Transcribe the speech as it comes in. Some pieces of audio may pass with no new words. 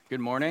Good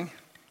morning.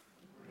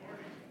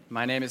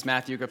 My name is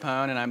Matthew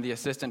Capone, and I'm the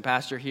assistant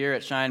pastor here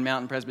at Cheyenne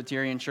Mountain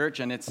Presbyterian Church,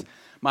 and it's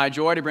my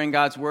joy to bring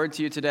God's Word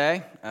to you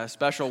today. A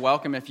special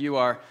welcome if you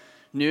are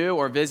new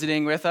or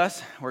visiting with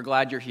us. We're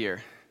glad you're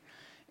here.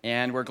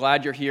 And we're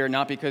glad you're here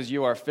not because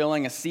you are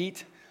filling a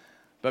seat,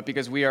 but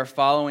because we are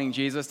following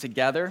Jesus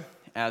together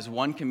as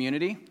one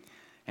community,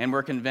 and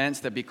we're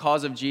convinced that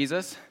because of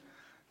Jesus,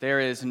 there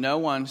is no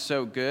one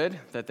so good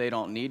that they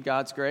don't need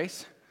God's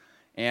grace,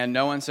 and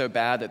no one so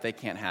bad that they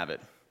can't have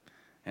it.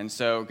 And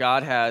so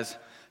God has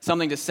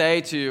something to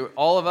say to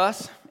all of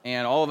us,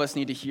 and all of us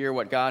need to hear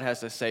what God has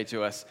to say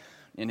to us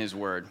in His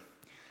Word.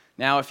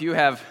 Now, if you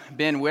have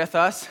been with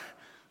us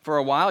for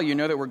a while, you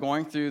know that we're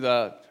going through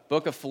the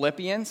book of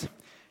Philippians.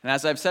 And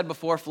as I've said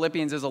before,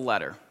 Philippians is a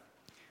letter.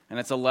 And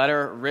it's a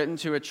letter written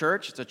to a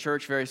church. It's a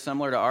church very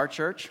similar to our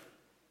church,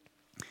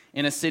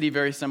 in a city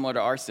very similar to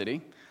our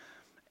city.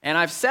 And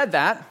I've said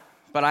that,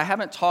 but I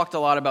haven't talked a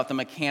lot about the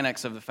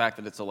mechanics of the fact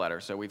that it's a letter.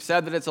 So we've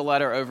said that it's a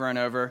letter over and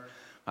over.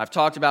 I've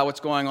talked about what's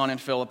going on in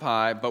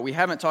Philippi, but we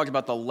haven't talked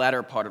about the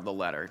letter part of the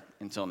letter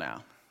until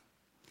now.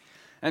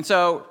 And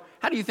so,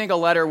 how do you think a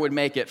letter would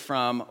make it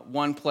from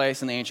one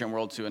place in the ancient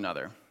world to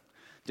another?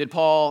 Did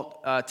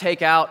Paul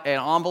take out an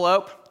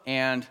envelope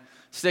and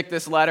stick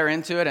this letter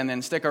into it and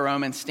then stick a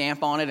Roman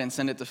stamp on it and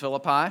send it to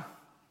Philippi?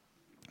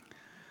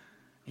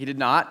 He did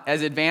not.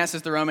 As advanced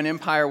as the Roman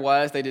Empire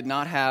was, they did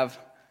not have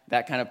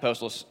that kind of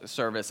postal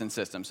service and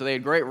system. So they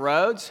had great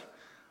roads,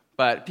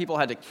 but people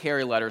had to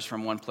carry letters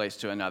from one place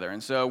to another.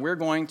 And so we're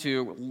going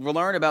to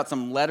learn about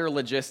some letter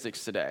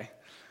logistics today.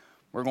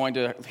 We're going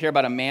to hear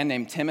about a man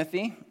named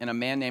Timothy and a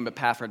man named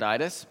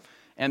Epaphroditus.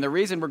 And the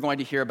reason we're going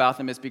to hear about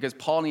them is because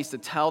Paul needs to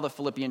tell the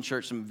Philippian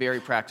church some very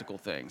practical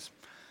things.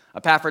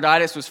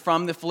 Epaphroditus was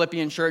from the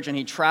Philippian church, and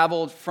he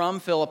traveled from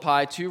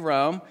Philippi to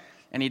Rome,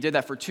 and he did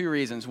that for two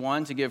reasons.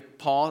 One, to give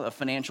Paul a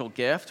financial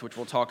gift, which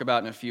we'll talk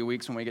about in a few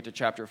weeks when we get to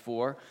chapter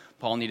 4.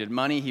 Paul needed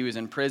money. He was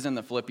in prison.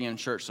 The Philippian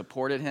church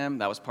supported him.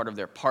 That was part of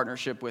their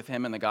partnership with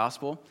him in the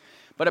gospel.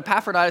 But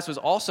Epaphroditus was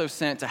also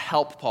sent to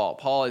help Paul.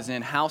 Paul is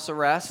in house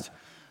arrest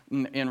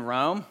in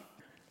Rome,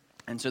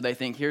 and so they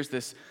think, here's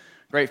this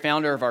great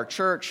founder of our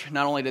church.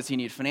 Not only does he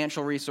need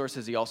financial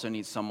resources, he also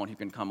needs someone who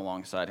can come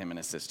alongside him and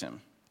assist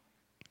him.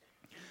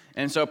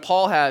 And so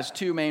Paul has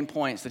two main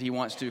points that he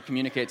wants to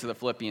communicate to the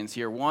Philippians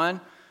here. One,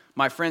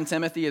 my friend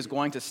Timothy is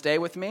going to stay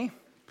with me.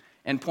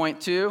 And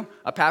point two,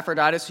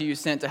 Epaphroditus, who you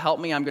sent to help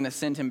me, I'm going to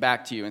send him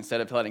back to you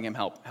instead of letting him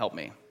help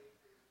me.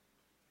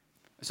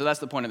 So that's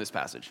the point of this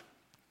passage.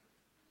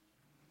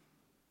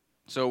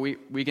 So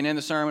we can end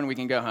the sermon, we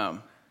can go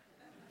home.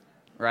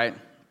 Right?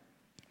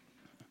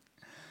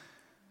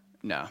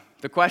 No.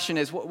 The question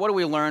is, what do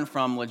we learn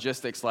from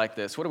logistics like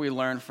this? What do we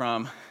learn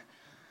from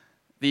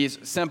these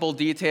simple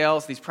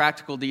details, these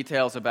practical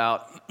details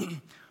about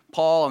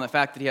Paul and the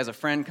fact that he has a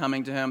friend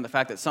coming to him, the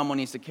fact that someone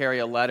needs to carry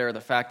a letter, the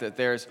fact that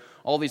there's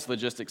all these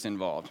logistics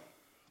involved?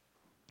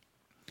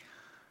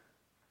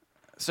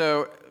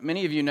 So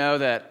many of you know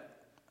that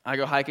I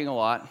go hiking a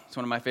lot. It's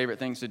one of my favorite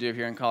things to do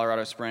here in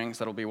Colorado Springs.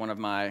 That'll be one of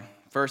my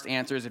first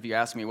answers if you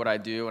ask me what I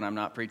do when I'm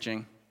not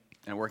preaching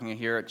and working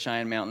here at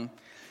Cheyenne Mountain.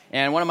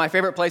 And one of my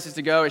favorite places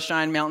to go is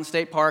Cheyenne Mountain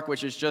State Park,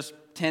 which is just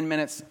 10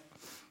 minutes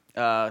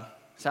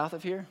south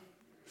of here.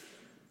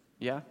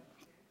 Yeah.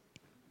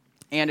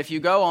 And if you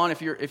go on,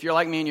 if you're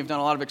like me and you've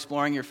done a lot of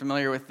exploring, you're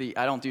familiar with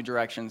I don't do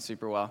directions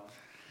super well.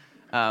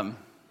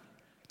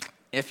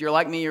 If you're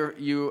like me,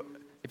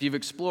 if you've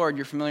explored,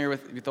 you're familiar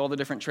with all the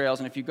different trails.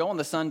 And if you go on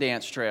the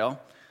Sundance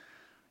Trail,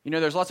 you know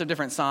there's lots of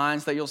different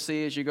signs that you'll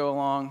see as you go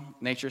along,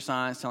 nature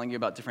signs telling you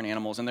about different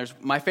animals. And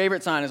my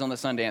favorite sign is on the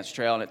Sundance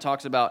Trail, and it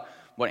talks about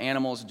what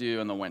animals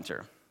do in the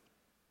winter.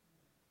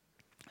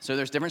 So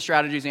there's different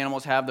strategies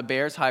animals have. The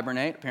bears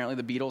hibernate. Apparently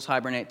the beetles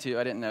hibernate too.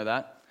 I didn't know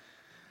that.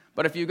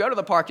 But if you go to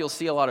the park, you'll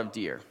see a lot of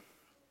deer.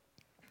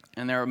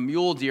 And there are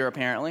mule deer,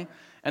 apparently.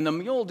 And the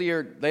mule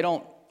deer, they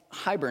don't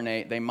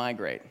hibernate, they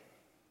migrate.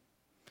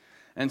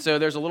 And so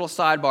there's a little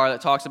sidebar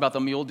that talks about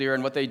the mule deer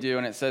and what they do,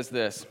 and it says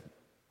this: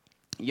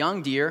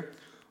 young deer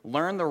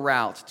learn the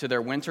route to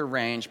their winter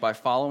range by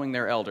following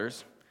their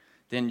elders,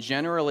 then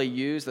generally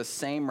use the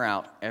same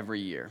route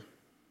every year.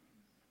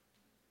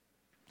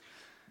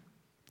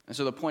 And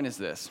so the point is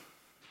this.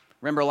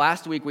 Remember,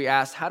 last week we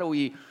asked, how do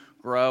we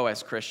grow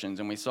as Christians?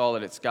 And we saw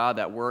that it's God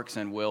that works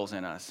and wills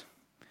in us.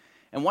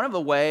 And one of the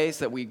ways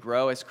that we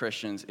grow as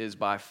Christians is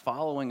by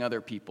following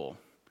other people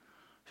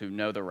who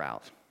know the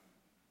route.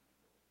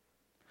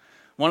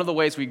 One of the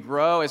ways we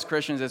grow as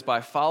Christians is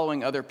by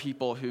following other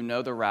people who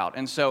know the route.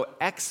 And so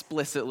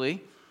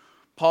explicitly,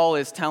 Paul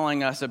is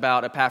telling us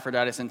about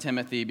Epaphroditus and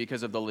Timothy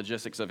because of the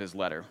logistics of his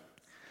letter.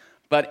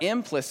 But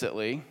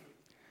implicitly,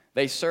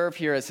 they serve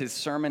here as his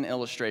sermon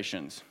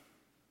illustrations.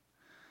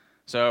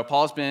 So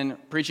Paul's been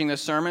preaching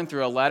this sermon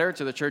through a letter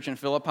to the church in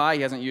Philippi.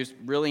 He hasn't used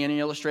really any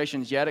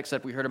illustrations yet,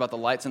 except we heard about the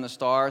lights and the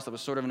stars. That was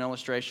sort of an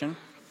illustration.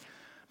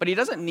 But he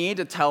doesn't need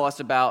to tell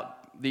us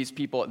about these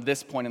people at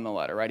this point in the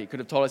letter, right? He could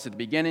have told us at the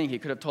beginning. He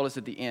could have told us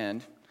at the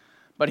end.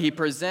 But he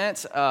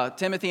presents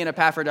Timothy and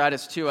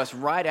Epaphroditus to us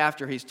right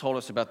after he's told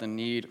us about the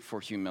need for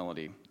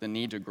humility, the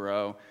need to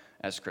grow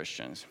as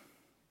Christians.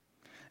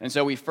 And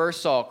so we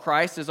first saw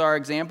Christ as our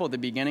example at the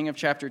beginning of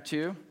chapter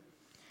 2,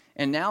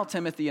 and now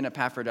Timothy and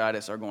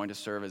Epaphroditus are going to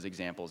serve as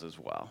examples as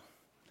well.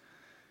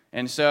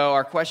 And so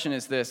our question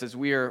is this: as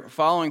we are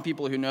following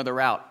people who know the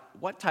route,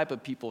 what type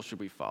of people should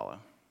we follow?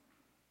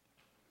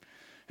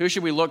 Who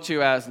should we look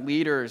to as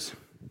leaders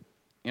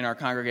in our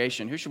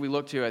congregation? Who should we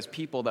look to as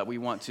people that we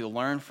want to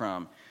learn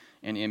from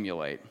and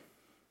emulate?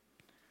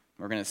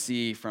 We're going to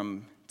see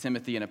from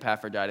Timothy and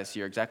Epaphroditus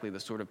here exactly the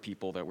sort of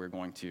people that we're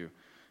going to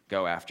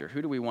go after.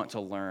 Who do we want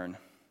to learn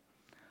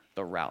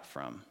the route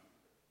from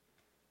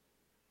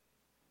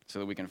so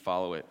that we can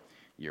follow it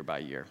year by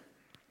year?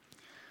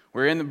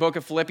 We're in the book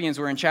of Philippians.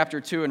 We're in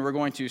chapter 2, and we're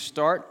going to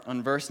start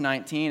on verse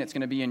 19. It's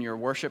going to be in your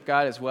worship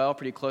guide as well,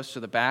 pretty close to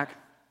the back.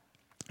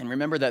 And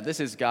remember that this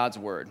is God's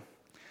word.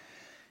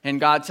 And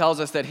God tells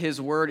us that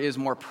his word is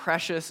more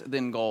precious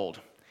than gold,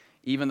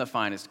 even the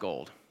finest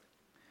gold.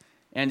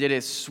 And it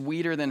is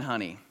sweeter than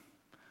honey,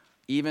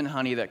 even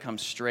honey that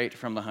comes straight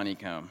from the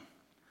honeycomb.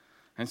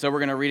 And so we're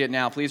going to read it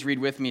now. Please read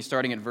with me,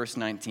 starting at verse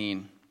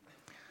 19.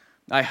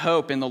 I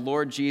hope in the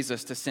Lord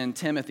Jesus to send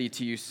Timothy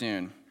to you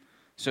soon,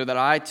 so that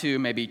I too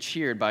may be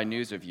cheered by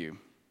news of you.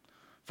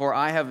 For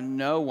I have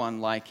no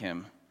one like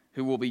him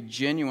who will be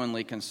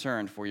genuinely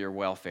concerned for your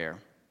welfare.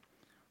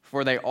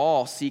 For they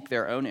all seek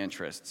their own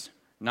interests,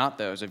 not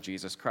those of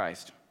Jesus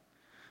Christ.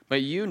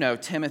 But you know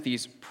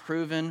Timothy's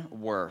proven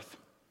worth,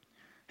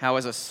 how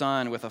as a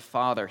son with a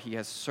father he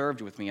has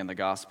served with me in the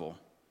gospel.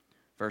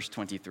 Verse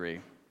 23.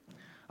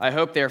 I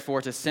hope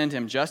therefore to send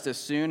him just as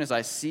soon as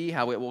I see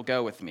how it will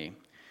go with me,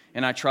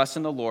 and I trust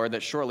in the Lord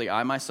that shortly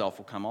I myself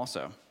will come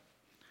also.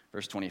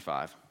 Verse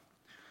 25.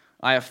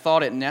 I have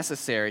thought it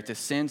necessary to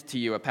send to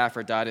you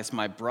Epaphroditus,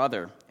 my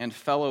brother and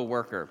fellow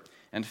worker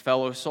and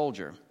fellow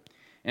soldier,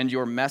 and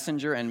your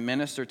messenger and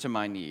minister to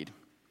my need.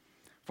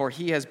 For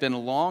he has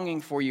been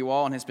longing for you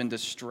all and has been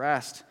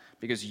distressed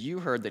because you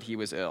heard that he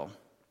was ill.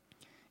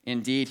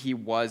 Indeed, he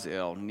was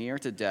ill, near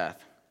to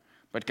death,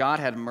 but God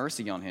had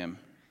mercy on him,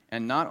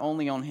 and not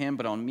only on him,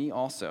 but on me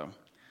also,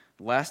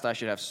 lest I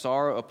should have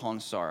sorrow upon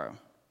sorrow.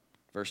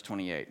 Verse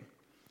 28.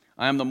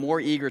 I am the more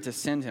eager to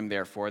send him,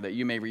 therefore, that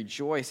you may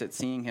rejoice at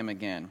seeing him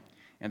again,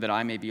 and that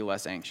I may be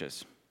less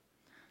anxious.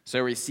 So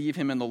receive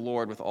him in the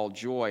Lord with all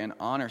joy and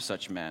honor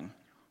such men,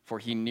 for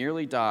he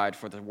nearly died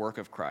for the work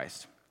of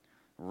Christ,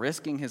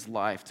 risking his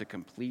life to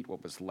complete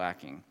what was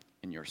lacking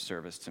in your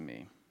service to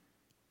me.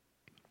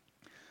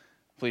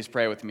 Please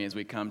pray with me as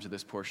we come to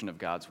this portion of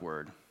God's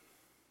word.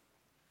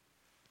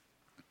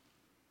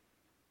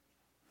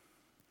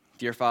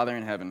 Dear Father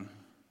in heaven,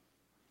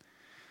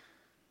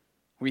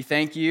 we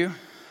thank you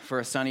for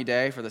a sunny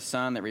day, for the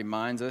sun that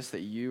reminds us that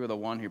you are the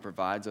one who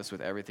provides us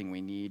with everything we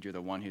need. You're the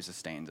one who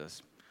sustains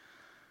us.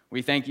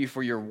 We thank you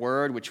for your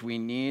word, which we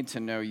need to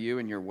know you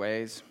and your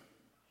ways.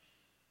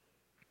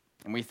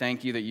 And we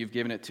thank you that you've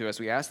given it to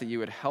us. We ask that you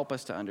would help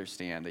us to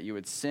understand, that you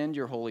would send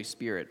your Holy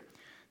Spirit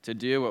to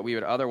do what we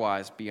would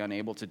otherwise be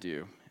unable to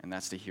do, and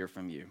that's to hear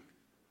from you.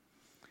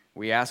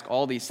 We ask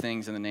all these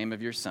things in the name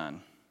of your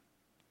Son.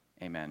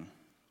 Amen.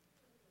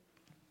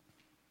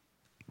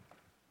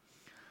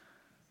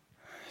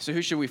 So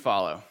who should we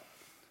follow?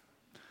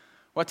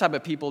 What type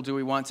of people do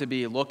we want to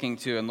be looking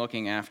to and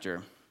looking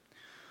after?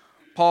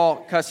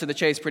 Paul cuts to the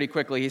chase pretty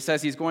quickly. He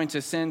says he's going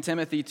to send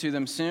Timothy to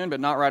them soon, but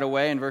not right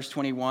away in verse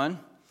 21.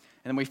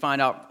 And then we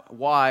find out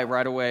why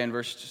right away in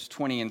verse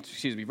 19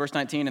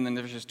 and then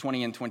verses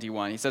 20 and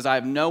 21. He says, I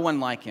have no one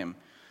like him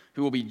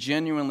who will be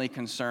genuinely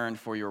concerned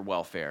for your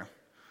welfare.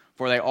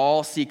 For they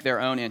all seek their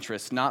own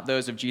interests, not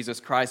those of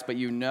Jesus Christ, but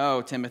you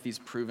know Timothy's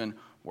proven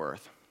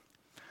worth.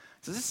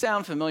 Does this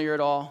sound familiar at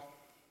all?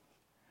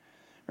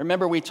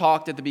 Remember, we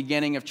talked at the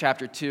beginning of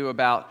chapter 2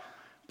 about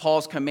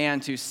Paul's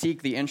command to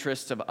seek the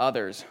interests of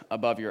others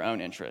above your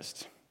own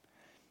interests.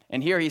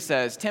 And here he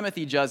says,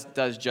 Timothy just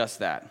does just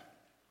that.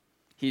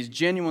 He's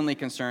genuinely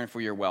concerned for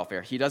your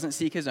welfare. He doesn't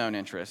seek his own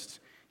interests.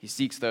 He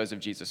seeks those of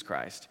Jesus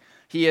Christ.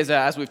 He is,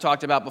 as we've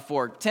talked about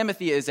before,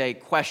 Timothy is a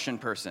question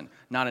person,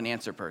 not an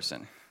answer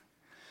person.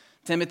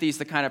 Timothy's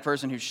the kind of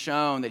person who's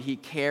shown that he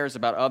cares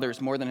about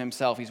others more than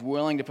himself. He's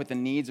willing to put the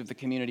needs of the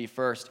community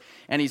first.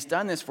 And he's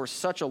done this for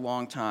such a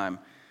long time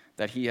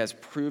that he has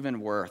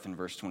proven worth in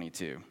verse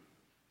 22.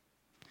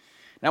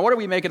 Now, what do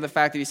we make of the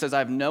fact that he says, I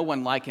have no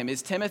one like him?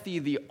 Is Timothy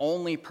the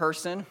only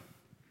person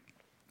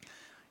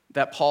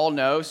that Paul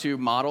knows who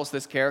models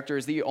this character?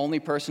 Is the only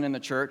person in the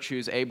church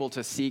who's able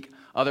to seek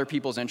other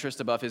people's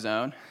interest above his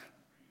own?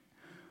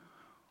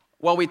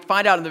 Well, we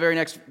find out in the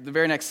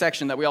very next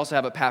section that we also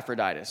have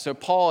Epaphroditus. So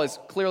Paul is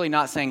clearly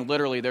not saying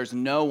literally there's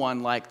no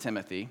one like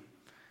Timothy.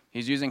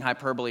 He's using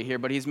hyperbole here,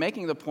 but he's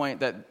making the point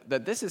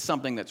that this is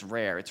something that's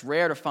rare. It's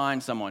rare to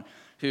find someone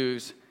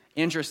who's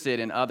interested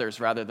in others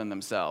rather than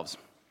themselves.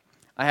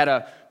 I had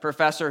a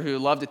professor who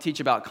loved to teach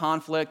about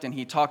conflict, and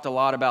he talked a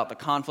lot about the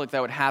conflict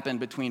that would happen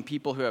between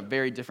people who have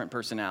very different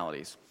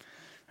personalities.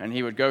 And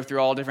he would go through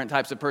all different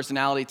types of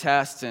personality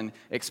tests and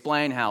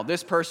explain how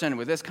this person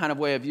with this kind of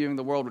way of viewing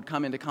the world would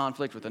come into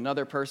conflict with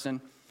another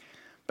person.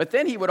 But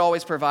then he would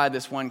always provide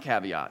this one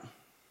caveat.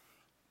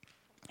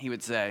 He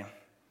would say,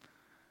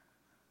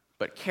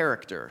 but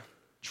character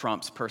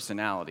trumps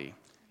personality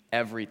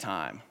every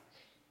time.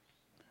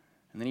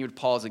 And then he would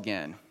pause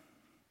again. And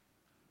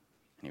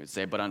he would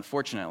say, but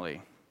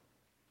unfortunately,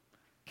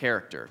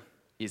 character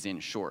is in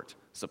short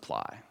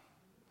supply.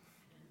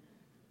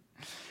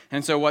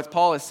 And so what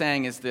Paul is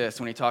saying is this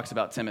when he talks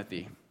about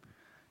Timothy.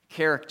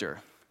 Character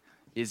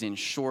is in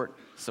short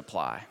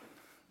supply.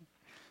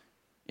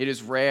 It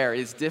is rare,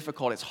 it is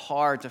difficult, it's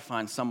hard to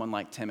find someone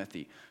like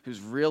Timothy who's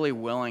really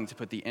willing to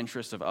put the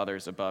interests of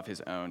others above his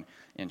own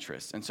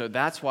interests. And so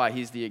that's why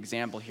he's the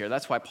example here.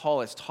 That's why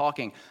Paul is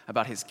talking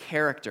about his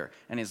character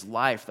and his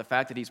life, the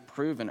fact that he's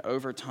proven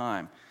over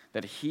time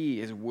that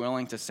he is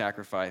willing to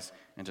sacrifice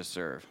and to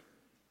serve.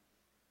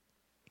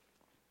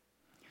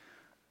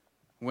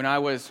 When I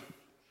was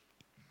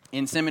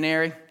in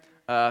seminary,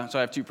 so I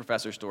have two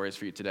professor stories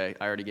for you today.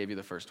 I already gave you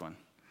the first one.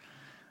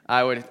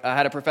 I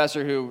had a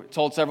professor who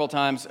told several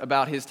times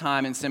about his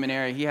time in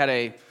seminary. He had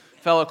a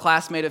fellow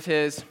classmate of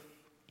his,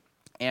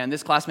 and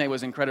this classmate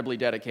was incredibly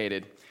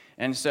dedicated.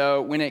 And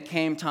so when it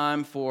came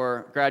time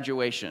for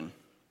graduation,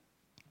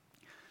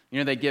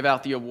 they give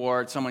out the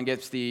award. Someone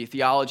gets the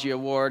theology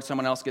award.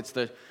 Someone else gets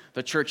the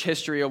church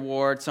history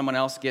award. Someone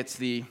else gets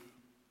the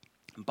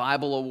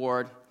Bible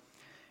award.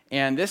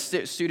 And this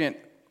student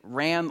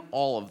ran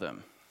all of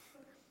them.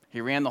 He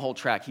ran the whole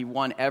track. He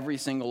won every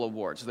single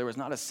award. So there was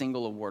not a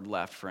single award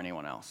left for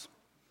anyone else.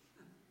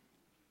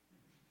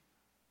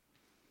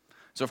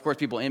 So, of course,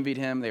 people envied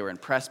him. They were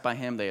impressed by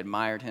him. They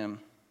admired him.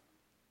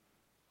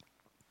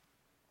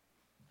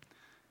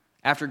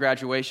 After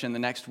graduation, the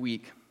next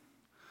week,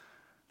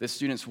 this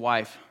student's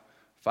wife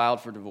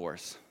filed for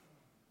divorce.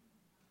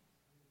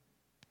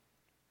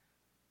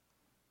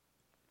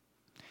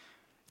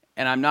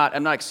 And I'm not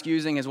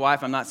excusing his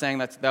wife. I'm not saying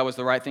that was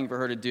the right thing for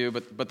her to do.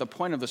 But the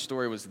point of the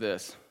story was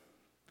this.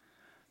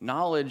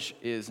 Knowledge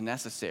is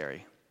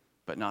necessary,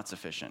 but not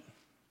sufficient.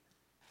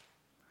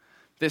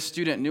 This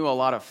student knew a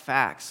lot of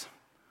facts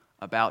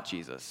about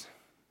Jesus.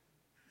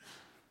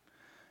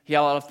 He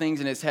had a lot of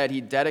things in his head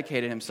he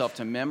dedicated himself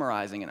to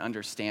memorizing and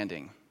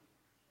understanding.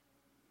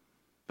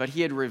 But he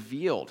had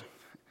revealed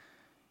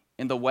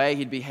in the way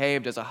he'd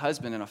behaved as a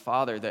husband and a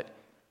father that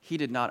he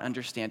did not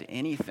understand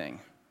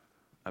anything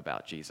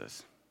about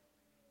Jesus.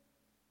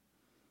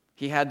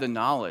 He had the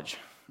knowledge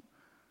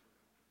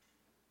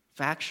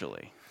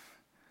factually,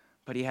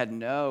 but he had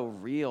no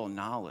real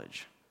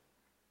knowledge.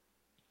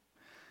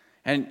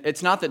 And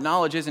it's not that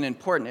knowledge isn't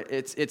important,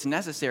 it's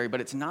necessary,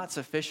 but it's not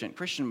sufficient.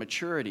 Christian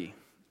maturity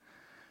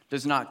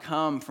does not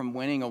come from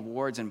winning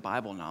awards in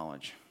Bible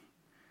knowledge.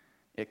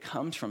 It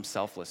comes from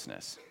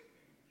selflessness.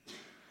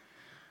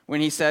 When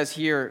he says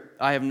here,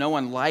 I have no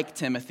one like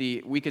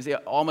Timothy, we could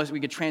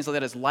translate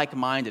that as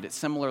like-minded. It's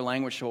similar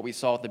language to what we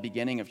saw at the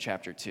beginning of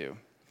chapter 2.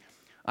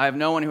 I have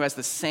no one who has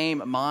the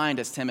same mind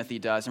as Timothy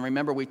does. And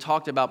remember, we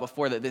talked about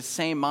before that this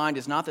same mind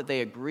is not that they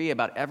agree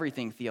about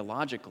everything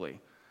theologically.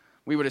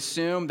 We would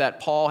assume that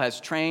Paul has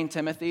trained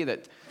Timothy,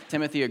 that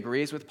Timothy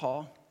agrees with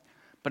Paul,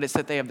 but it's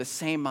that they have the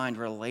same mind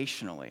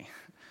relationally.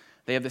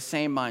 They have the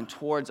same mind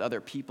towards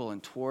other people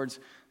and towards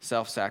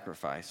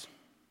self-sacrifice.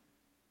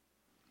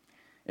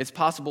 It's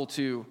possible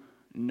to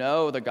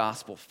know the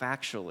gospel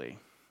factually,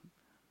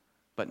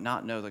 but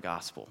not know the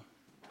gospel.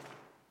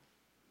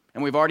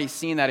 And we've already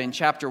seen that in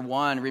chapter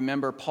 1.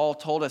 Remember, Paul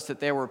told us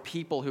that there were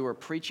people who were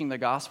preaching the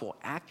gospel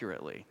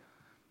accurately,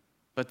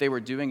 but they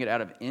were doing it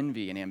out of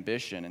envy and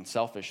ambition and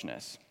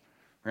selfishness.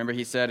 Remember,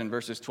 he said in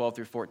verses 12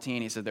 through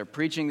 14, he said, they're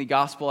preaching the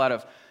gospel out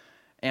of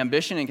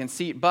ambition and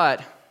conceit,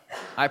 but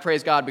I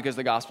praise God because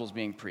the gospel is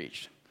being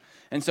preached.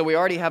 And so we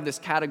already have this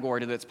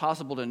category that it's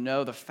possible to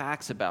know the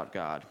facts about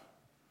God,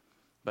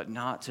 but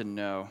not to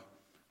know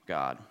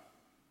God.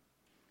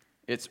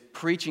 It's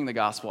preaching the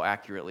gospel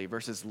accurately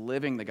versus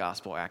living the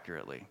gospel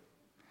accurately.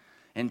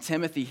 And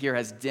Timothy here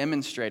has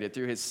demonstrated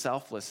through his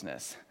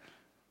selflessness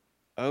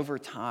over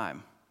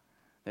time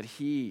that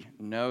he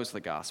knows the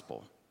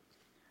gospel.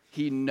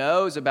 He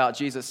knows about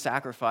Jesus'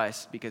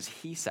 sacrifice because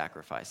he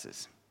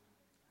sacrifices.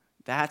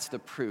 That's the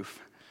proof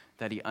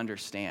that he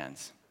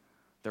understands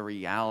the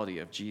reality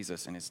of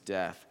Jesus and his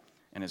death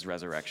and his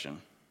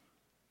resurrection.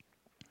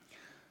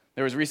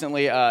 There was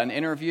recently an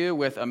interview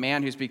with a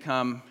man who's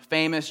become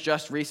famous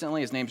just recently.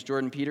 His name's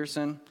Jordan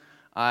Peterson.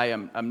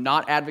 I'm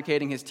not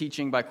advocating his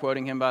teaching by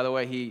quoting him, by the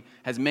way. He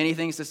has many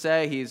things to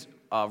say. He's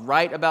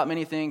right about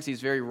many things. He's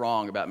very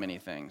wrong about many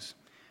things.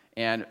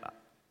 And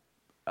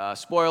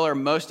spoiler,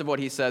 most of what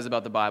he says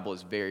about the Bible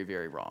is very,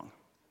 very wrong.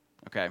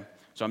 Okay?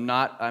 So I'm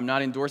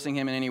not endorsing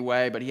him in any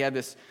way, but he had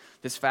this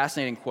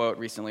fascinating quote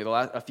recently.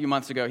 A few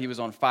months ago, he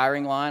was on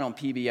Firing Line on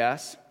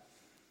PBS.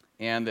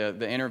 And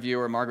the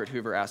interviewer, Margaret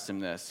Hoover, asked him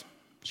this.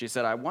 She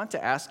said, I want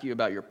to ask you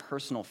about your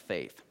personal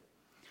faith.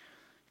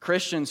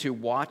 Christians who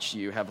watch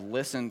you have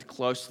listened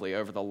closely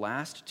over the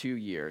last 2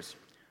 years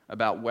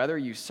about whether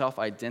you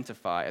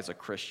self-identify as a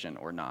Christian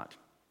or not.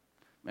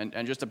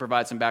 And just to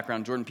provide some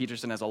background, Jordan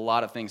Peterson has a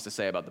lot of things to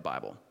say about the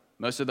Bible.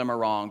 Most of them are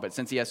wrong, but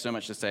since he has so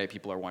much to say,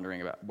 people are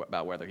wondering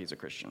about whether he's a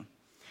Christian.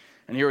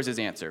 And here was his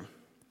answer.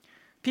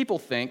 People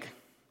think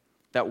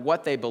that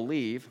what they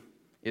believe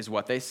is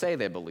what they say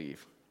they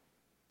believe.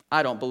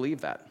 I don't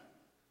believe that.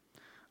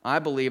 I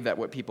believe that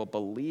what people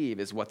believe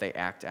is what they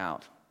act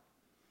out.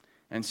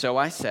 And so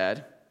I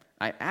said,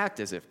 I act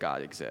as if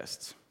God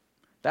exists.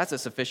 That's a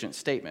sufficient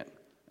statement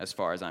as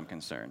far as I'm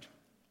concerned.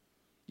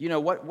 You know,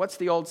 what's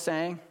the old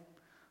saying?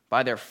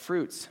 By their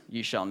fruits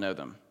ye shall know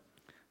them.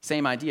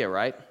 Same idea,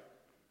 right?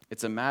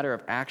 It's a matter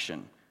of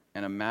action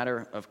and a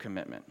matter of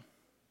commitment.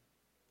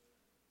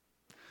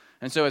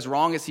 And so as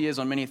wrong as he is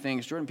on many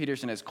things, Jordan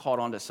Peterson has caught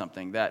on to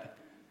something, that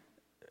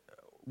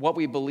what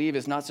we believe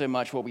is not so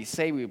much what we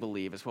say we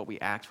believe as what we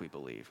act we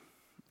believe.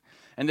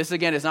 And this,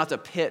 again, is not to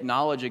pit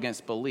knowledge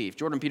against belief.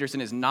 Jordan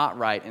Peterson is not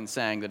right in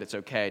saying that it's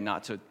okay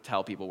not to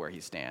tell people where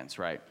he stands,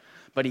 right?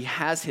 But he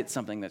has hit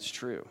something that's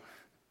true,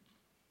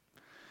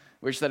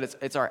 which is that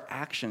it's our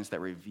actions that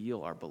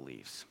reveal our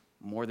beliefs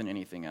more than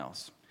anything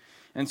else.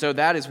 And so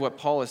that is what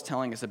Paul is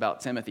telling us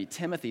about Timothy.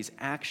 Timothy's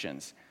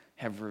actions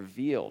have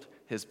revealed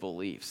his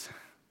beliefs.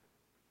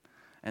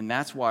 And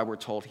that's why we're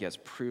told he has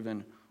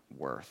proven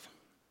worth.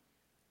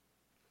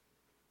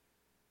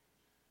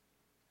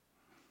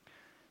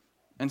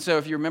 And so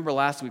if you remember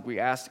last week, we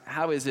asked,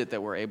 how is it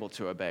that we're able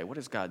to obey? What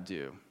does God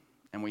do?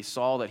 And we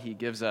saw that he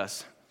gives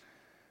us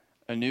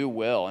a new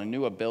will, a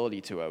new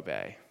ability to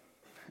obey.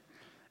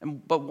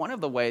 But one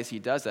of the ways he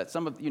does that,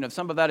 some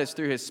of that is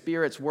through his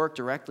Spirit's work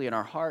directly in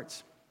our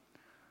hearts,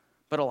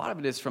 but a lot of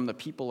it is from the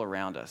people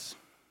around us.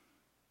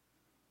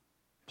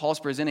 Paul's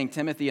presenting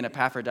Timothy and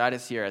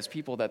Epaphroditus here as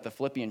people that the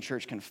Philippian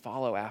church can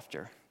follow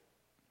after.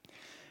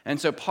 And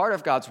so part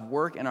of God's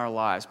work in our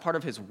lives, part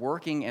of his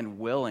working and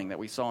willing that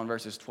we saw in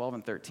verses 12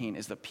 and 13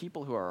 is the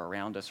people who are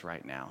around us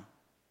right now.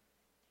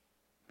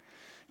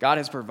 God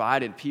has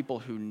provided people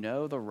who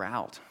know the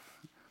route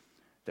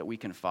that we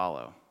can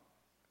follow.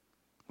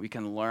 We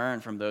can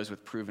learn from those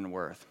with proven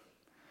worth.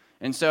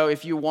 And so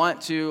if you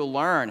want to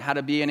learn how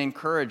to be an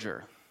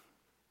encourager,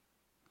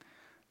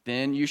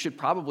 then you should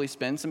probably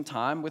spend some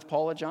time with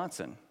Paula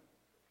Johnson.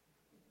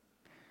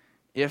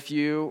 If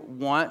you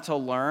want to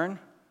learn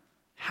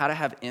how to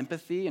have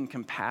empathy and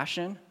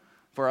compassion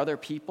for other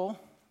people,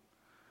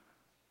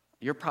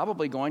 you're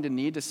probably going to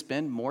need to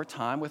spend more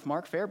time with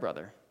Mark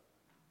Fairbrother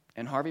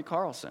and Harvey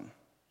Carlson.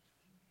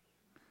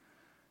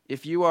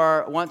 If you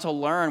want to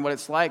learn what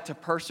it's like to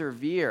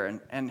persevere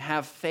and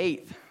have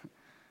faith,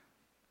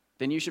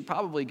 then you should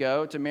probably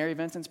go to Mary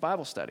Vincent's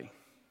Bible study.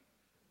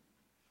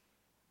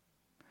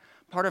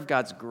 Part of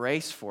God's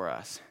grace for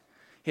us,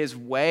 his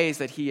ways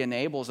that he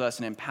enables us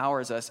and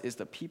empowers us, is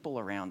the people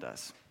around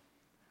us.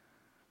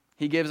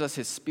 He gives us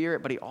his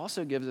Spirit, but he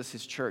also gives us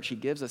his church. He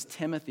gives us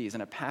Timothy's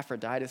and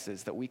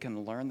Epaphroditus that we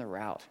can learn the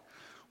route.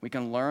 We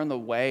can learn the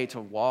way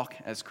to walk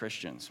as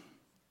Christians.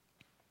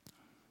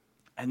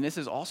 And this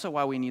is also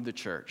why we need the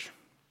church.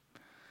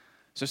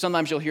 So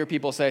sometimes you'll hear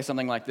people say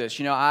something like this,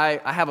 I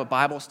have a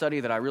Bible study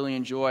that I really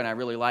enjoy and I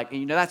really like,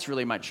 and that's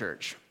really my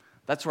church.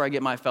 That's where I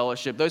get my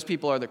fellowship. Those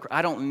people are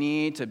I don't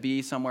need to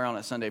be somewhere on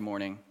a Sunday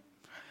morning.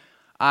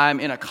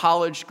 I'm in a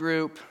college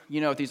group,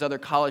 with these other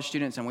college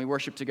students, and we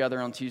worship together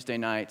on Tuesday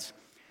nights,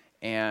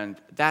 and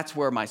that's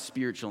where my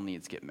spiritual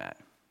needs get met.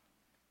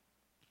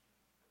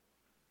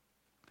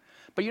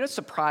 But it's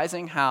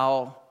surprising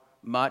how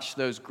much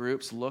those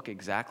groups look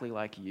exactly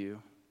like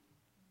you.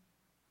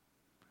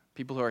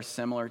 People who are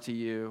similar to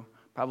you,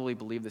 probably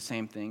believe the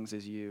same things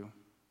as you.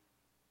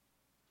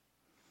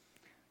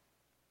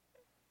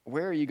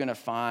 Where are you going to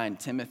find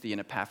Timothy and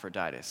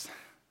Epaphroditus?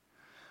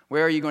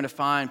 Where are you going to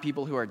find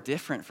people who are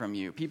different from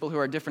you? People who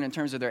are different in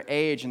terms of their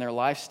age and their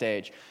life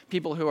stage.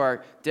 People who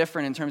are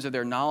different in terms of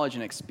their knowledge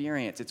and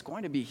experience. It's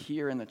going to be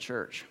here in the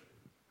church.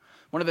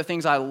 One of the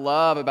things I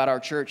love about our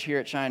church here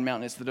at Cheyenne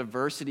Mountain is the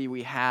diversity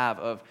we have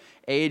of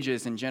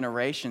ages and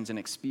generations and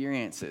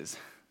experiences.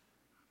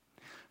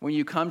 When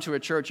you come to a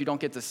church, you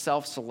don't get to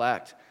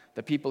self-select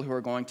the people who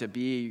are going to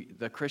be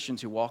the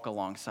Christians who walk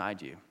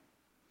alongside you.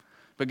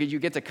 But you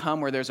get to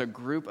come where there's a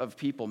group of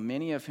people,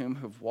 many of whom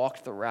have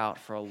walked the route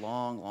for a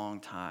long, long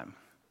time.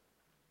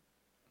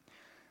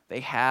 They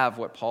have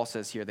what Paul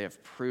says here, they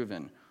have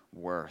proven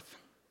worth.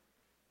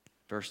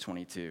 Verse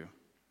 22.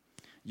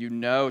 You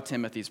know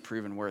Timothy's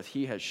proven worth.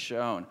 He has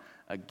shown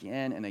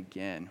again and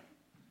again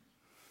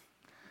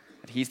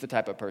that he's the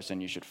type of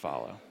person you should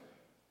follow.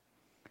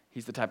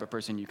 He's the type of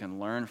person you can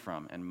learn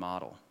from and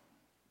model.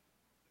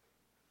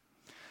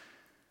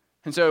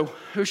 And so,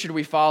 who should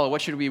we follow?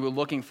 What should we be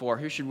looking for?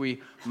 Who should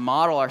we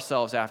model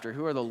ourselves after?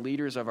 Who are the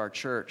leaders of our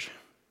church?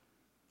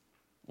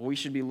 Well, we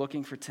should be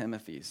looking for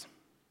Timothy's.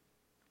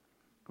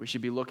 We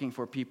should be looking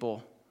for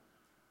people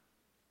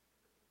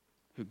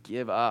who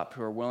give up,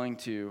 who are willing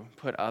to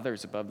put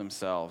others above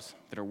themselves,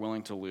 that are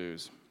willing to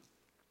lose.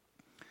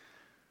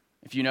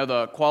 If you know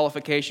the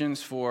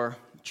qualifications for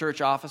church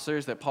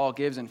officers that Paul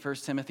gives in 1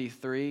 Timothy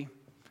 3,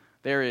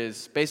 there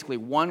is basically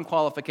one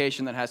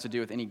qualification that has to do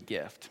with any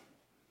gift.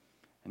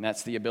 And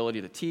that's the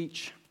ability to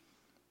teach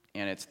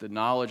and it's the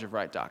knowledge of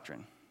right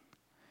doctrine.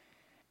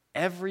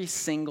 Every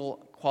single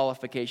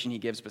qualification he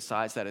gives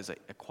besides that is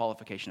a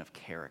qualification of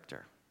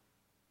character.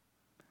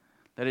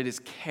 That it is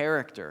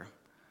character,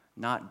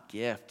 not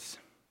gifts,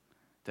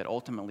 that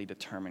ultimately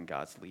determine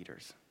God's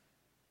leaders.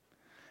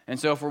 And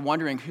so if we're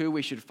wondering who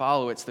we should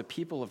follow, it's the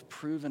people of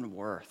proven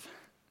worth,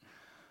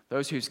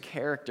 those whose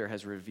character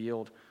has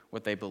revealed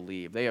what they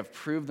believe. They have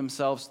proved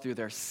themselves through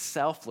their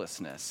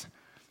selflessness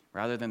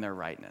rather than their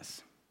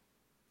rightness.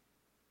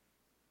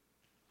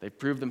 They've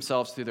proved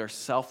themselves through their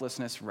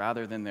selflessness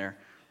rather than their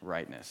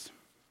rightness.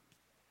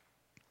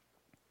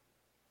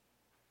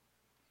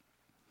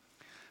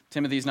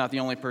 Timothy's not the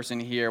only person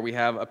here. We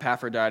have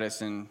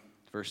Epaphroditus in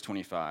verse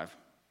 25.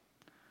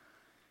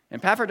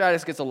 And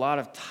Epaphroditus gets a lot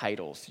of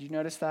titles. Did you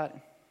notice that?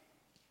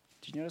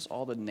 Did you notice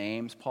all the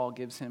names Paul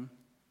gives him?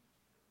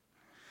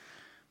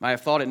 I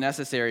have thought it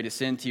necessary to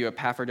send to you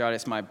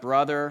Epaphroditus, my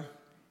brother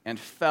and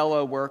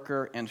fellow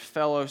worker and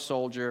fellow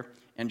soldier,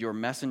 and your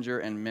messenger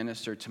and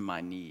minister to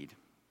my need.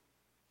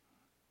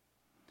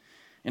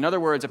 In other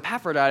words,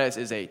 Epaphroditus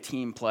is a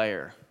team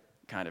player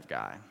kind of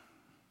guy.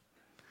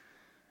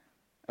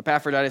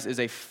 Epaphroditus is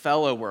a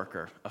fellow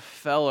worker, a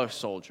fellow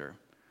soldier.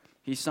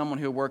 He's someone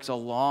who works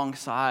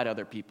alongside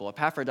other people.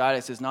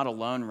 Epaphroditus is not a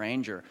lone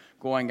ranger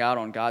going out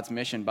on God's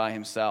mission by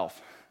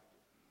himself.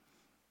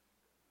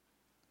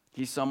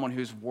 He's someone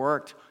who's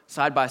worked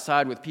side by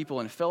side with people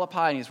in Philippi,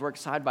 and he's worked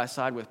side by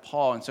side with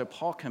Paul, and so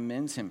Paul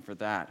commends him for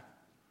that.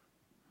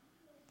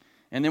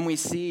 And then we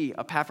see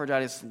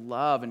Epaphroditus'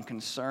 love and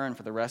concern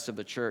for the rest of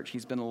the church.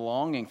 He's been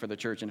longing for the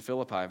church in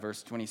Philippi,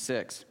 verse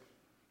 26.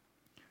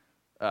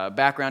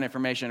 Background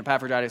information,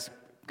 Epaphroditus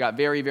got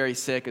very, very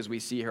sick, as we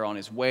see here, on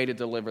his way to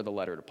deliver the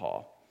letter to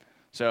Paul.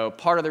 So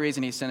part of the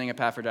reason he's sending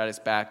Epaphroditus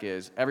back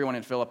is everyone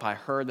in Philippi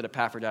heard that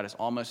Epaphroditus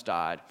almost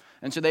died,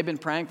 and so they've been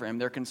praying for him.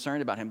 They're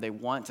concerned about him. They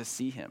want to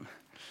see him.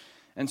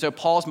 And so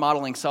Paul's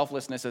modeling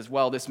selflessness as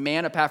well. This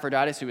man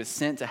Epaphroditus who is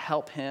sent to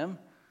help him,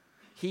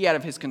 he, out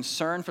of his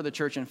concern for the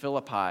church in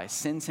Philippi,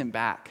 sends him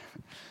back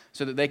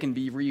so that they can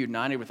be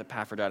reunited with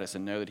Epaphroditus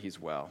and know that he's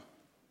well.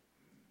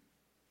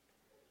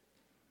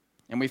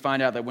 And we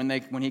find out that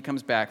when he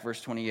comes back,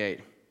 verse 28,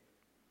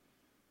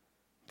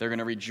 they're going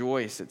to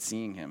rejoice at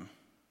seeing him.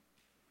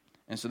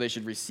 And so they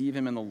should receive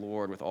him in the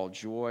Lord with all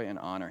joy and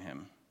honor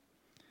him,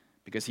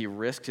 because he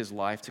risked his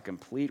life to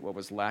complete what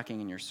was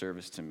lacking in your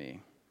service to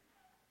me.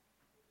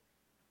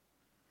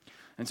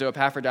 And so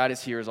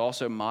Epaphroditus here is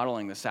also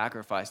modeling the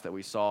sacrifice that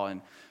we saw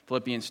in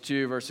Philippians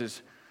 2,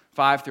 verses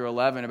 5 through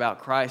 11 about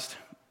Christ.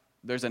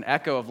 There's an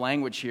echo of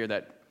language here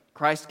that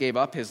Christ gave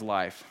up his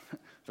life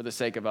for the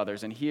sake of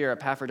others. And here,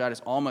 Epaphroditus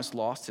almost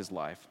lost his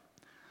life.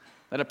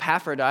 That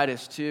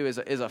Epaphroditus, too,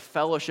 is a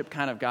fellowship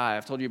kind of guy.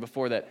 I've told you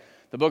before that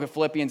the book of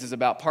Philippians is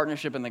about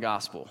partnership in the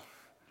gospel.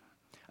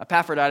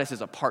 Epaphroditus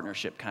is a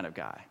partnership kind of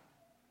guy.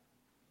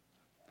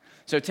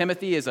 So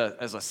Timothy is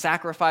a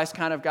sacrifice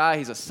kind of guy.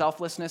 He's a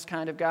selflessness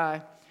kind of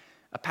guy.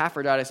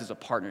 Epaphroditus is a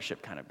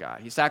partnership kind of guy.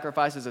 He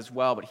sacrifices as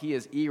well, but he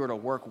is eager to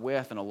work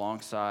with and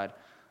alongside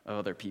of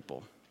other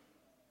people.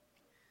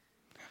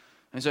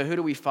 And so who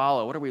do we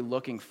follow? What are we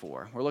looking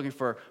for? We're looking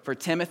for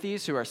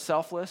Timothys who are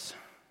selfless,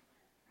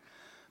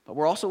 but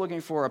we're also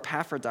looking for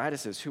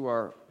Epaphroditus who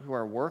are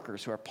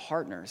workers, who are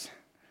partners,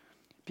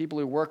 people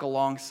who work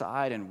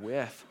alongside and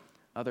with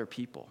other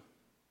people.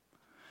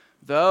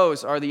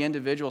 Those are the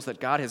individuals that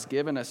God has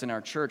given us in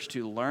our church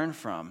to learn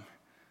from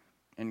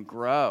and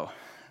grow.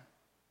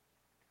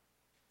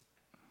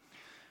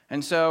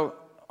 And so,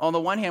 on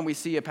the one hand, we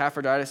see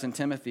Epaphroditus and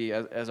Timothy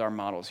as our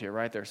models here,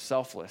 right? They're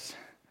selfless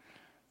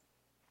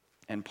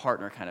and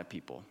partner kind of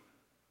people.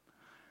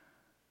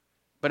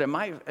 But it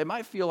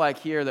might feel like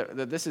here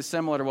that this is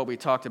similar to what we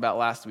talked about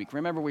last week.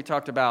 Remember we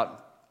talked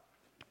about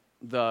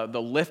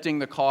the lifting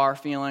the car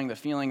feeling, the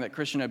feeling that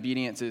Christian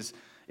obedience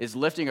is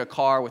lifting a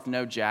car with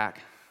no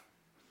jack.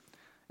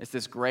 It's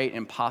this great,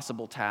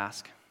 impossible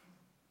task.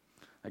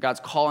 That God's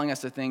calling us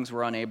to things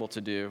we're unable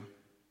to do.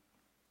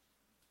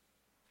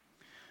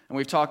 And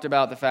we've talked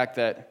about the fact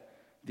that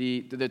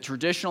the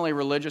traditionally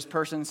religious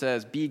person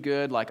says, be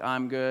good like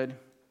I'm good.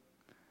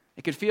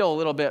 It could feel a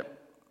little bit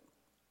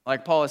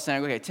like Paul is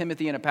saying, okay,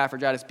 Timothy and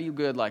Epaphroditus, be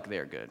good like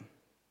they're good.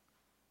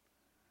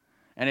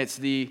 And it's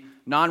the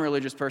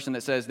non-religious person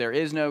that says there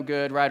is no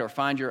good, right, or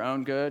find your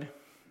own good.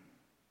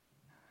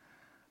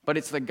 But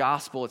it's the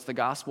gospel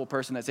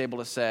person that's able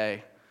to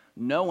say,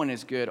 no one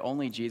is good,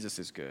 only Jesus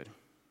is good.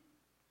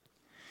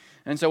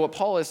 And so what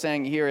Paul is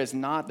saying here is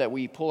not that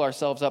we pull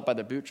ourselves up by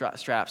the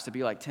bootstraps to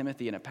be like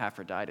Timothy and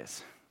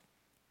Epaphroditus.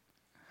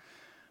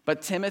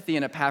 But Timothy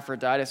and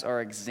Epaphroditus are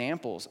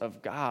examples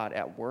of God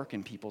at work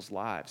in people's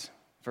lives.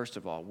 First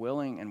of all,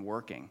 willing and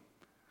working.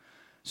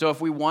 So if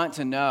we want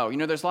to know,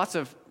 there's lots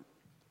of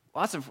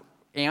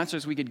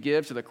answers we could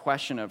give to the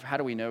question of how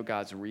do we know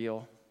God's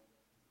real?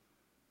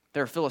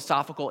 There are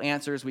philosophical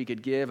answers we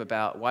could give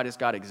about why does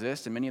God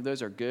exist, and many of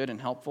those are good and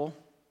helpful.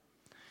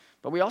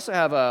 But we also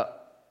have a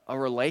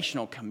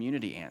relational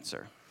community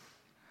answer,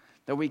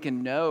 that we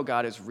can know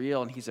God is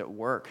real and he's at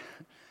work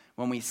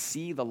when we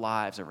see the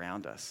lives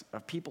around us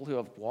of people who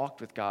have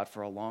walked with God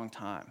for a long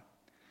time.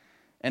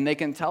 And they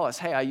can tell us,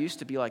 hey, I used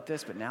to be like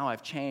this, but now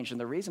I've changed.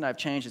 And the reason I've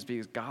changed is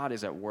because God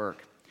is at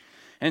work.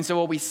 And so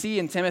what we see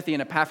in Timothy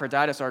and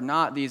Epaphroditus are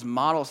not these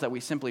models that we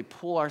simply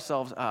pull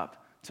ourselves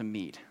up to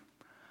meet,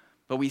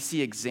 but we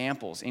see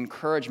examples,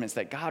 encouragements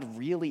that God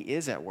really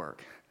is at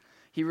work.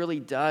 He really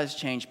does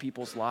change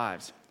people's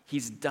lives.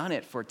 He's done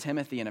it for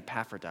Timothy and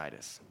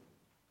Epaphroditus.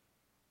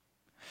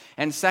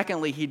 And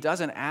secondly, he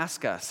doesn't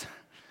ask us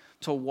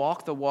to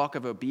walk the walk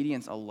of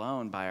obedience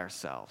alone by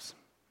ourselves.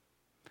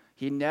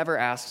 He never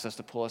asks us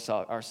to pull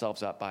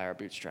ourselves up by our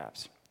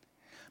bootstraps.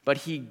 But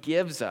he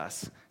gives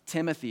us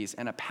Timothy's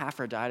and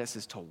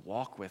Epaphroditus' to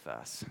walk with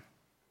us.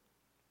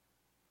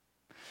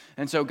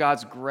 And so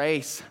God's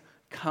grace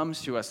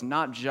comes to us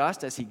not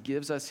just as he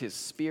gives us his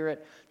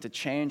Spirit to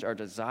change our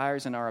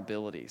desires and our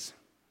abilities,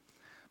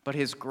 but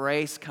his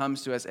grace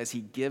comes to us as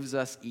he gives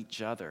us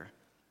each other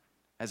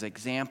as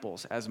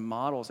examples, as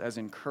models, as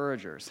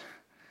encouragers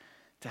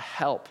to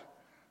help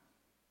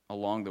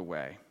along the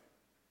way.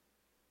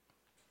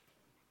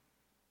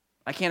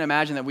 I can't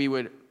imagine that we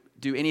would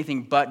do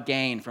anything but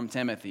gain from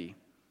Timothy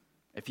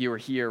if he were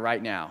here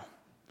right now.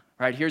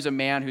 Right? Here's a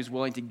man who's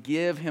willing to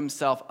give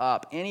himself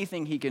up,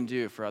 anything he can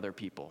do for other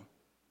people.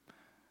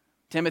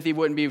 Timothy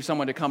wouldn't be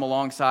someone to come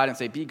alongside and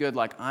say, be good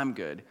like I'm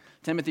good.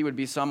 Timothy would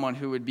be someone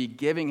who would be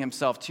giving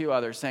himself to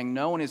others, saying,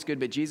 no one is good,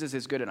 but Jesus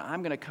is good, and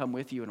I'm going to come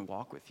with you and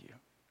walk with you.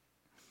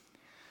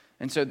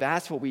 And so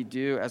that's what we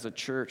do as a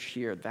church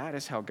here. That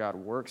is how God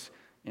works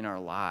in our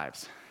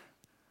lives.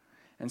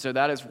 And so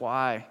that is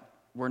why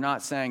we're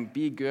not saying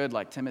be good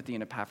like Timothy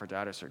and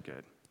Epaphroditus are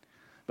good.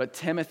 But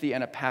Timothy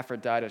and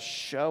Epaphroditus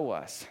show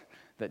us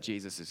that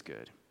Jesus is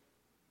good.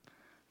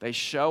 They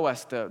show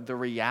us the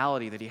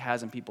reality that he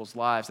has in people's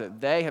lives,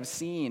 that they have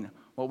seen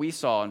what we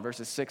saw in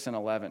verses 6 and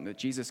 11, that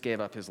Jesus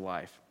gave up his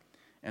life,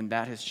 and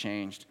that has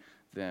changed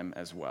them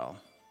as well.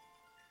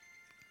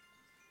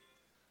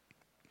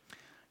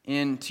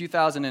 In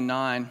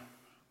 2009,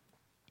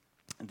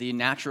 the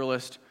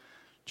naturalist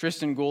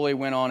Tristan Gooley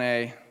went on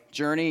a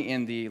journey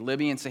in the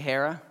Libyan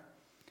Sahara,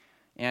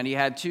 and he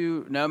had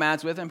two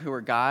nomads with him who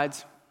were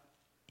guides,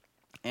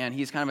 and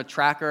he's kind of a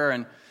tracker,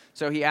 and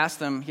so he asked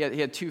them, he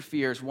had two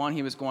fears. One,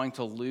 he was going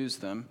to lose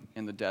them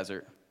in the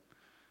desert,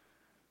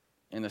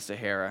 in the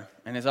Sahara.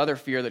 And his other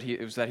fear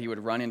was that he would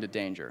run into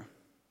danger.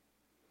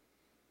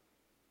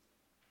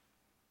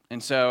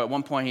 And so at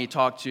one point he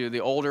talked to the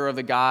older of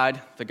the guide.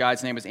 The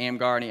guide's name was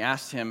Amgar, and he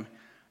asked him,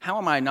 how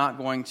am I not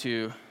going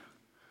to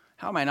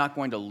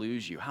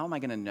lose you? How am I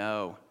going to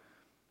know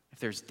if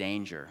there's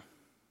danger?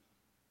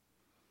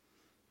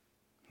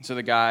 And so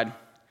the guide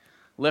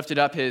lifted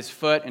up his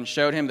foot and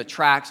showed him the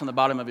tracks on the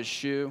bottom of his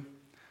shoe.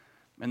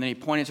 And then he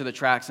pointed to the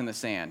tracks in the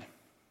sand.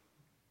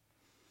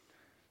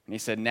 And he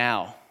said,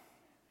 now,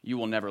 you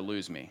will never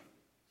lose me.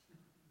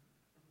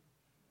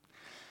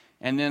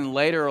 And then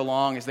later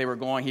along, as they were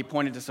going, he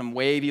pointed to some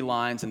wavy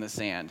lines in the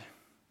sand,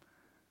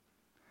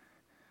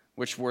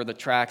 which were the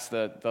tracks,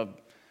 the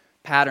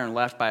pattern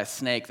left by a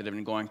snake that had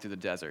been going through the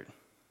desert.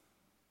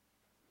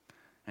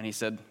 And he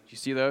said, you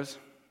see those?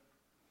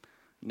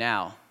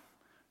 Now,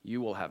 you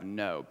will have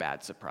no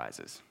bad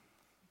surprises.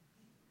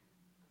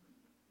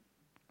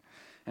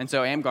 And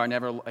so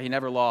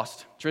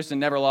Tristan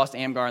never lost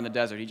Amgar in the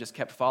desert. He just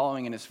kept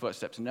following in his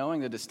footsteps,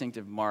 knowing the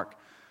distinctive mark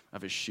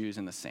of his shoes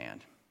in the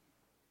sand.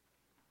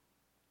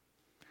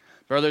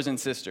 Brothers and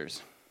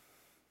sisters,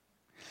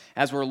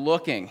 as we're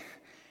looking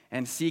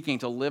and seeking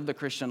to live the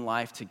Christian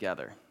life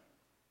together,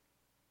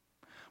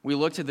 we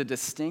look to the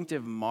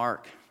distinctive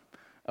mark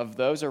of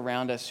those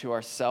around us who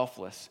are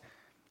selfless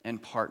and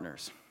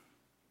partners.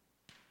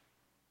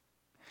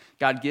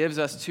 God gives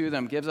us to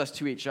them, gives us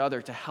to each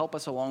other to help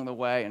us along the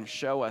way and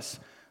show us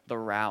the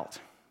route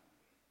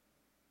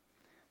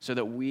so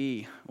that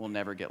we will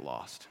never get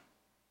lost.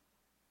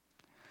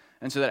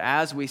 And so that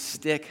as we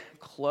stick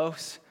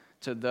close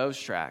to those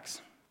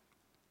tracks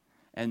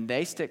and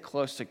they stick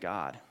close to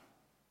God,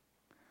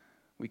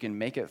 we can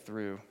make it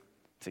through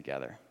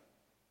together.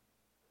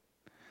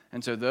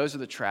 And so those are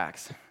the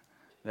tracks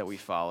that we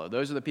follow.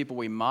 Those are the people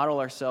we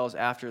model ourselves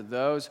after.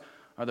 Those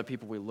are the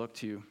people we look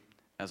to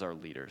as our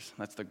leaders.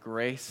 That's the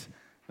grace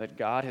that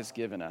God has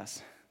given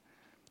us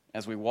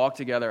as we walk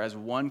together as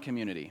one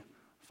community,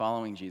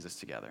 following Jesus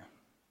together.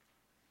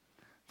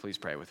 Please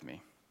pray with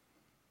me.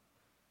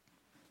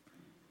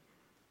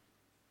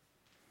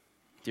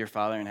 Dear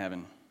Father in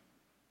heaven,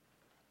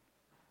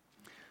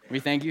 we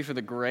thank you for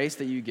the grace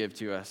that you give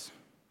to us.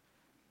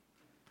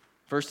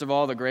 First of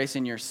all, the grace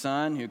in your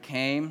Son who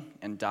came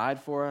and died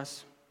for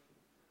us,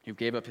 who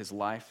gave up his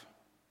life.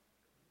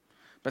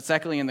 But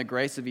secondly, in the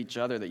grace of each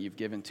other that you've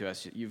given to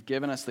us, you've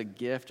given us the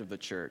gift of the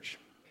church.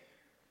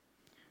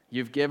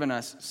 You've given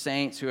us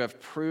saints who have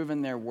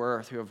proven their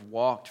worth, who have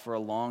walked for a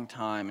long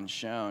time and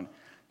shown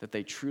that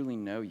they truly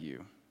know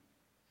you.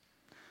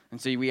 And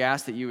so we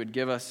ask that you would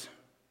give us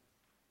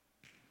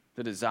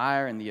the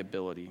desire and the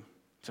ability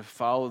to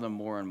follow them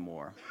more and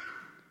more.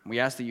 We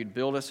ask that you'd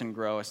build us and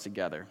grow us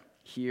together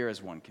here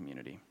as one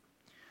community.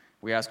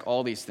 We ask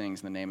all these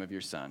things in the name of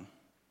your Son.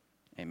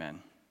 Amen.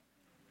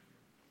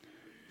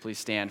 Please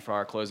stand for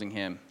our closing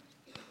hymn.